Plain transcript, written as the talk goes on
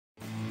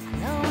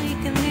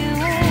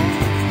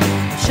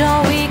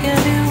Sure we can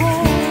do it.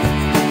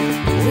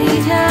 We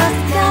just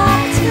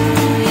got to,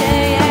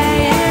 yeah, yeah,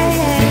 yeah,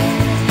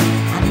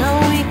 yeah. I know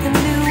we can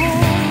do it.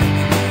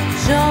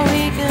 Sure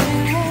we can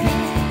do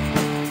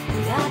it. We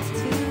got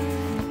to,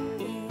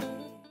 yeah.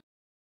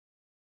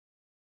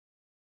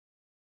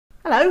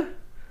 Hello,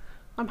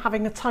 I'm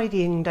having a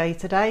tidying day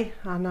today,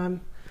 and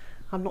I'm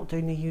not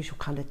doing the usual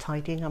kind of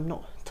tidying. I'm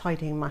not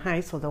tidying my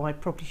house, although I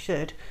probably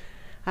should.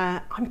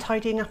 I'm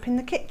tidying up in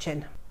the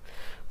kitchen.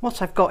 What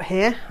I've got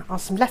here are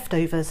some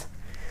leftovers.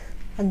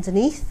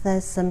 Underneath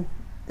there's some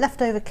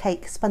leftover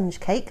cake, sponge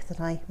cake, that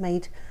I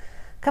made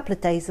a couple of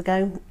days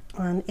ago,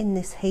 and in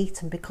this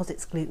heat, and because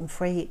it's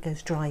gluten-free, it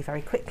goes dry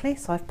very quickly,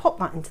 so I've popped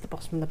that into the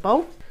bottom of the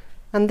bowl.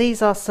 And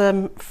these are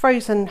some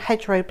frozen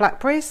hedgerow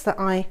blackberries that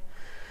I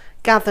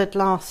gathered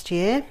last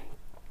year,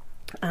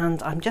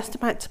 and I'm just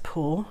about to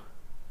pour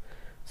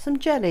some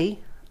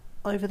jelly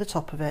over the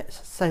top of it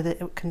so that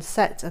it can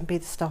set and be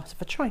the start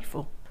of a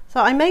trifle. So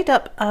I made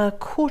up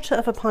 1/4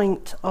 of a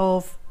pint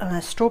of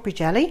strawberry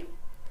jelly.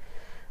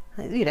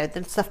 You know,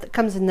 the stuff that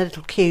comes in the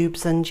little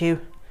cubes, and you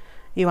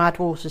add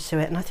water to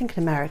it, and I think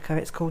in America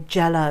it's called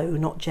jello,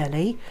 not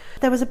jelly.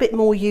 There was a bit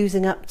more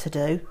using up to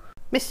do.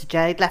 Mr.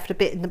 J left a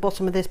bit in the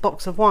bottom of this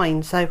box of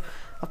wine, so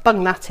I've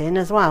bunged that in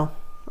as well.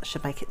 That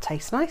should make it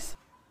taste nice.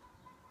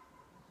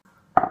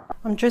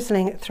 I'm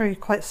drizzling it through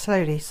quite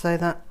slowly so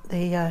that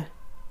the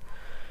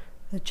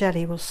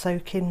jelly will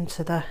soak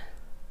into the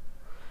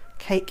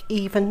cake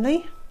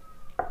evenly.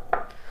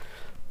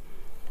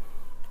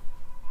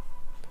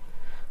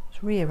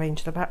 Just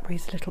rearrange the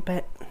blackberries a little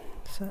bit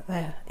so that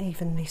they're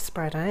evenly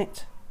spread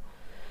out.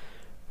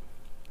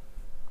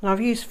 And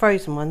I've used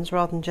frozen ones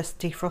rather than just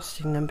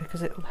defrosting them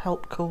because it will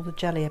help cool the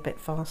jelly a bit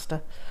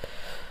faster.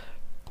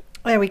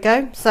 There we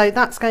go, so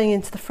that's going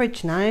into the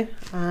fridge now,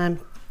 and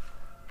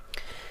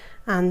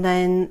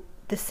then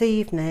this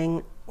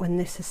evening when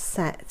this is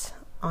set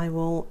I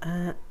will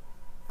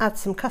add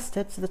some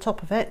custard to the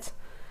top of it,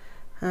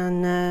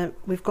 and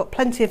we've got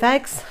plenty of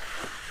eggs.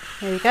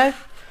 There we go,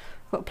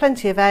 we've got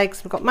plenty of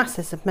eggs, we've got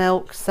masses of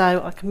milk,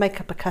 so I can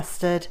make up a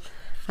custard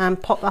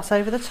and pop that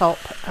over the top,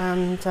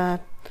 and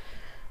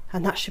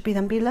that should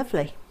then be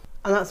lovely.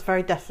 And that's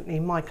very definitely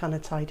my kind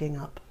of tidying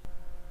up.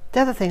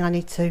 The other thing I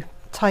need to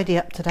tidy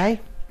up today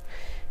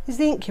is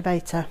the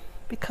incubator,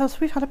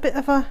 because we've had a bit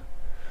of a,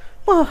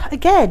 well,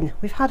 again,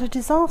 we've had a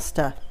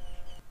disaster.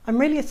 I'm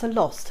really at a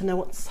loss to know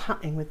what's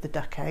happening with the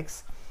duck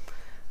eggs.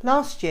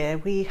 Last year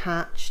we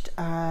hatched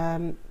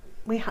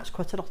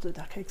quite a lot of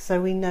duck eggs, so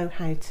we know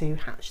how to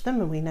hatch them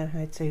and we know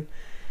how to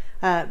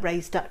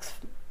raise ducks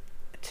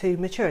to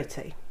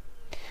maturity.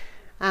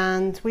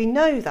 And we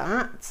know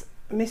that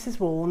Mrs.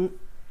 Vaughan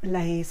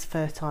lays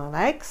fertile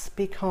eggs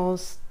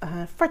because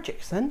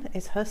Fredrickson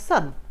is her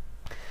son.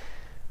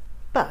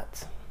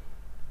 But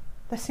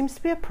there seems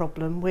to be a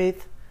problem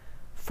with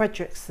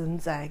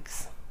Fredrickson's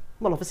eggs.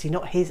 Well, obviously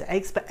not his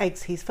eggs, but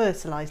eggs he's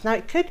fertilised. Now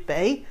it could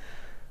be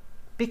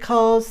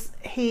because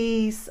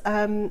he's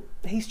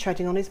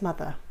treading on his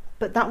mother,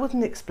 but that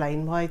wouldn't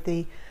explain why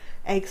the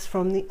eggs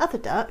from the other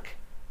duck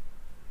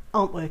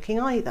aren't working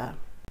either.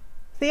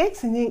 The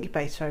eggs in the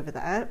incubator over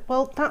there,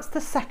 well, that's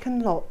the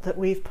second lot that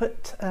we've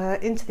put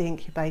into the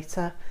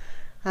incubator.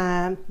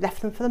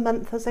 Left them for the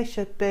month as they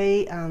should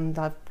be, and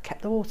I've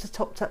kept the water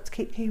topped up to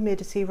keep the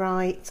humidity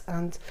right,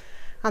 and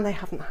they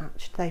haven't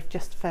hatched. They've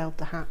just failed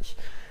to hatch.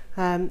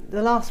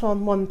 The last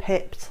one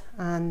pipped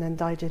and then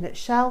died in its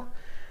shell,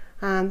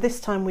 and this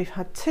time we've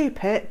had 2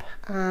 pip,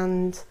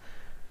 and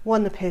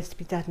one appears to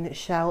be dead in its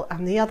shell,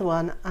 and the other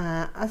one,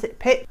 as it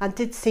pipped and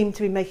did seem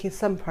to be making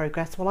some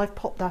progress, well, I've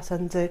popped that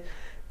under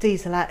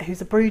Dieselette,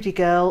 who's a broody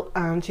girl,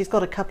 and she's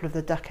got a couple of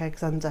the duck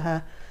eggs under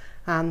her,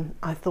 and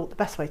I thought the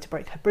best way to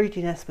break her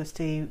broodiness was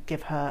to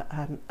give her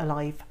a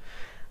live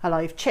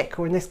chick,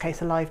 or in this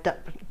case a live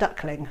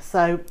duckling.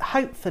 So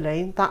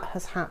hopefully that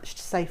has hatched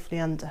safely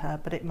under her,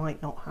 but it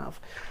might not have.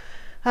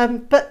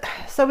 But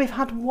so we've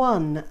had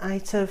 1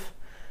 out of,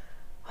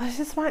 well, this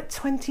is about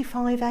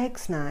 25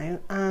 eggs now,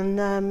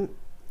 and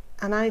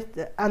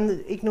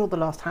ignore the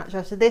last hatch.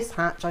 After this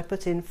hatch I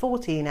put in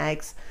 14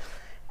 eggs.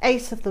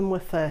 8 of them were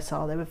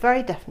fertile. They were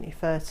very definitely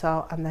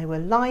fertile, and they were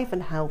live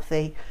and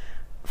healthy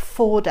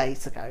 4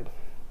 days ago,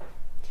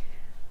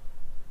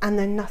 and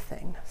then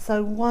nothing.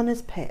 So 1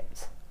 is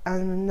pipped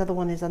and another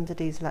one is under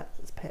Dieselette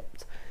that's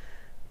pipped,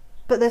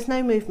 but there's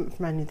no movement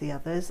from any of the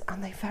others,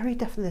 and they very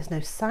definitely, there's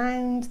no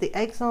sound, the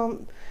eggs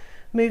aren't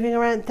moving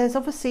around. There's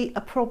obviously a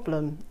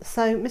problem.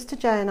 So Mr.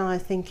 J and I are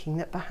thinking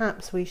that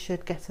perhaps we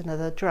should get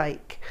another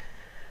drake.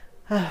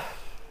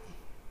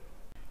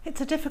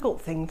 It's a difficult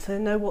thing to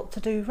know what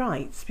to do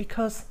right,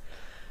 because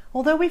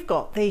although we've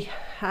got the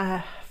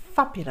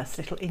fabulous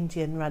little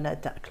Indian runner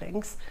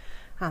ducklings,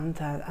 and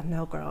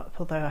they'll grow up,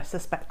 although I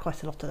suspect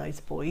quite a lot of those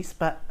boys,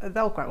 but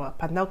they'll grow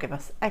up and they'll give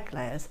us egg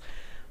layers,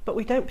 but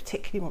we don't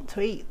particularly want to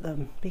eat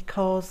them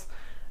because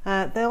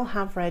they'll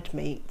have red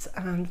meat,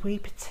 and we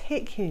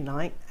particularly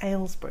like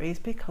Aylesbury's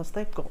because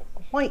they've got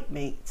white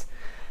meat.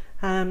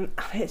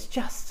 It's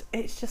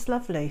just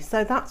lovely.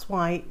 So that's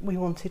why we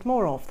wanted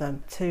more of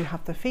them, to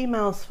have the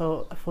females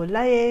for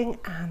laying,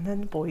 and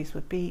then the boys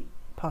would be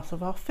part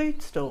of our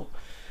food store.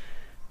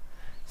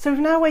 So we've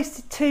now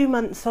wasted 2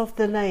 months of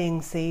the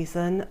laying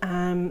season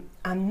and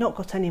not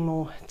got any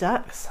more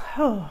ducks.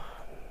 Oh.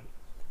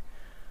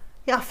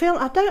 Yeah,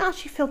 I don't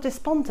actually feel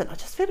despondent. I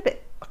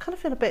kind of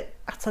feel a bit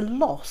at a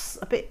loss,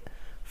 a bit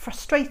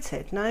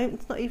frustrated. No,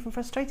 it's not even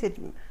frustrated,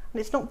 and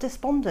it's not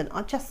despondent.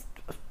 I just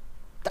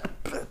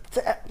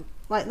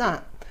like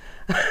that.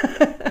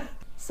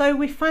 So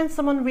we found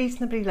someone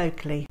reasonably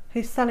locally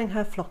who's selling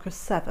her flock of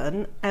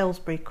 7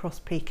 Aylesbury cross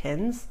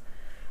Pekins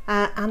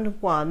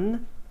and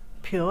 1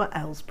 pure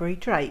Aylesbury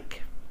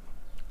Drake,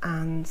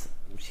 and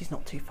she's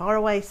not too far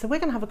away, so we're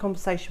going to have a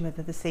conversation with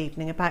her this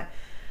evening about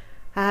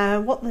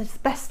what is the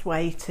best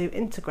way to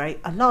integrate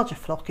a larger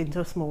flock into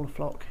a smaller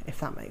flock, if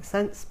that makes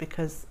sense,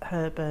 because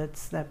her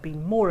birds, there'd be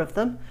more of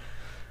them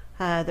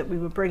that we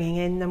were bringing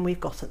in than we've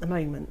got at the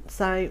moment.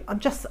 So I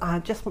just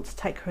want to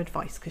take her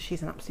advice, because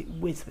she's an absolute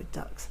whiz with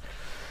ducks.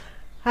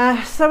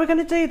 So we're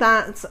going to do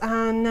that,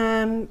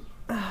 and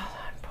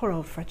poor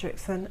old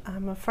Fredrickson,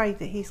 I'm afraid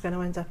that he's going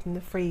to end up in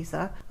the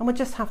freezer, and we'll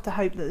just have to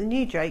hope that the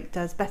new Drake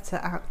does better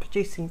at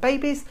producing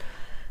babies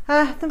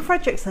than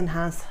Fredrickson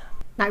has.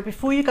 Now,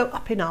 before you go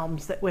up in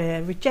arms that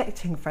we're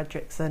rejecting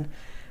Fredrickson,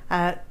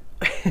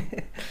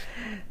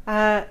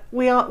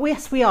 we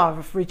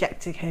are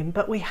rejecting him,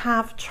 but we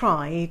have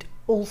tried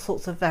all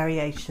sorts of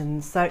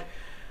variations. So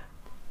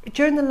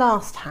during the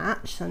last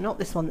hatch, so not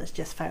this one that's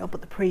just failed,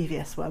 but the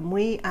previous one,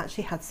 we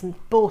actually had some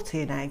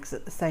bought-in eggs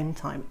at the same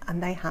time,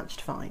 and they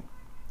hatched fine.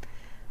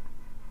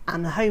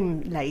 And the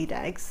home laid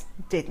eggs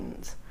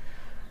didn't.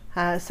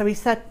 So we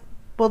said,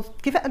 well,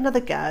 give it another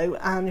go,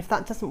 and if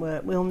that doesn't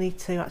work, we'll need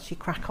to actually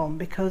crack on,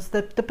 because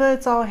the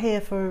birds are here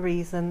for a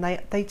reason.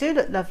 They do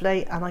look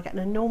lovely, and I get an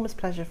enormous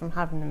pleasure from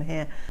having them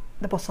here.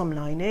 The bottom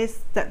line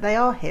is that they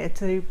are here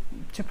to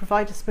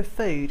provide us with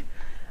food,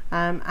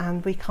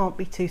 and we can't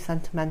be too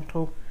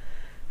sentimental.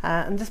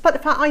 And despite the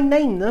fact I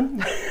name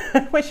them,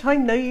 which I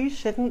know you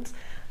shouldn't,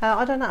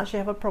 I don't actually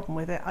have a problem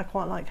with it. I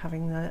quite like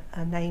having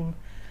a name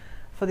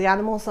for the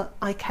animals.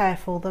 I care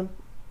for them.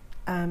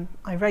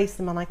 I raise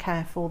them and I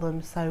care for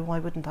them, so why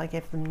wouldn't I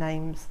give them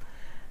names?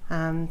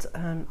 And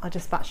I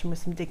dispatch them with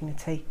some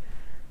dignity,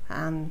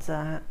 and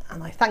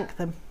I thank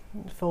them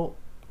for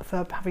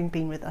having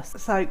been with us.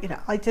 So, you know,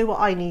 I do what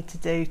I need to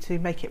do to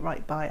make it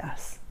right by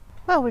us.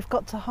 Well, we've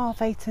got to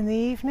 8:30 in the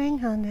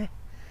evening, and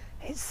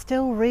it's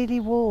still really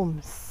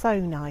warm, so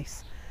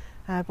nice.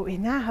 But we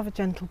now have a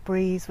gentle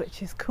breeze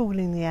which is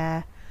cooling the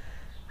air,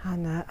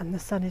 and the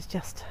sun is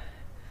just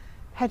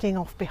heading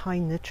off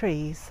behind the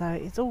trees, so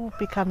it's all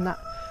become that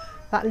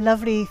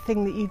lovely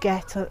thing that you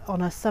get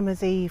on a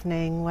summer's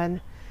evening when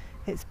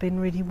it's been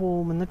really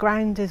warm and the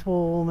ground is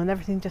warm and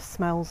everything just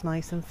smells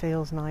nice and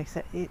feels nice.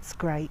 It's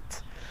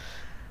great.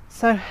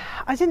 So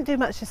I didn't do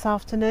much this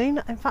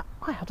afternoon. In fact,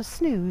 I had a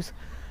snooze.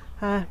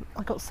 I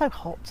got so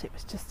hot,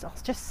 I'll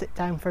just sit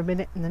down for a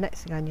minute, and the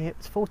next thing I knew, it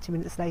was 40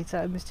 minutes later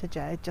and Mr. J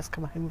had just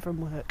come home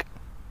from work.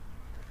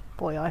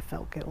 Boy, I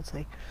felt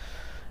guilty.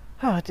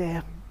 Oh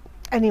dear.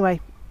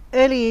 Anyway,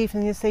 early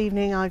evening this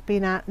evening, I've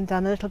been out and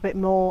done a little bit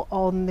more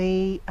on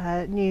the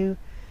new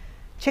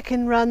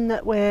chicken run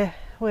that we're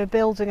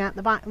building at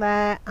the back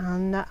there,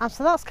 and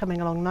so that's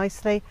coming along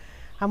nicely,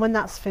 and when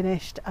that's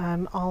finished,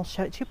 I'll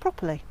show it to you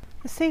properly.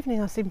 This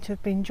evening I seem to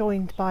have been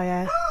joined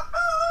by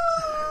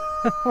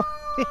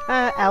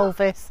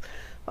Elvis,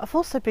 but I've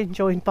also been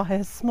joined by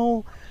a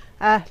small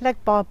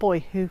Legbar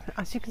boy who,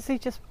 as you can see,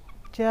 just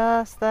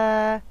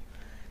there.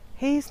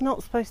 He's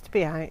not supposed to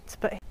be out,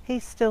 but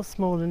he's still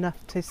small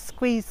enough to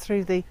squeeze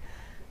through the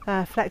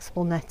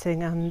flexible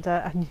netting and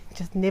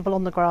just nibble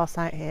on the grass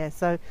out here.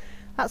 So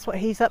that's what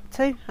he's up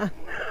to.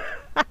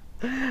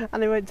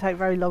 And it won't take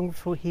very long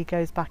before he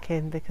goes back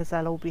in, because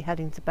they'll all be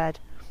heading to bed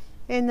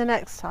in the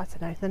next, I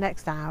don't know, the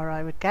next hour,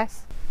 I would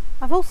guess.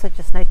 I've also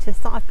just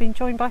noticed that I've been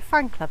joined by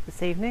Fan Club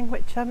this evening,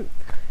 which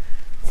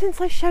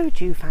since I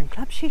showed you Fan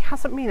Club, she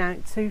hasn't been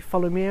out to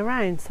follow me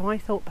around, so I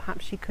thought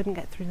perhaps she couldn't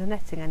get through the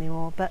netting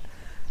anymore, but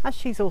as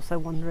she's also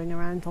wandering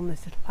around on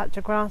this little patch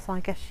of grass,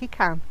 I guess she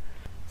can.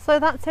 So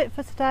that's it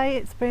for today.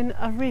 It's been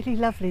a really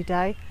lovely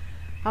day.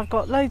 I've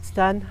got loads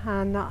done,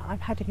 and I'm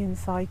heading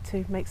inside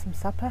to make some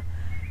supper,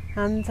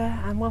 and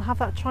we'll have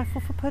that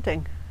trifle for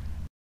pudding.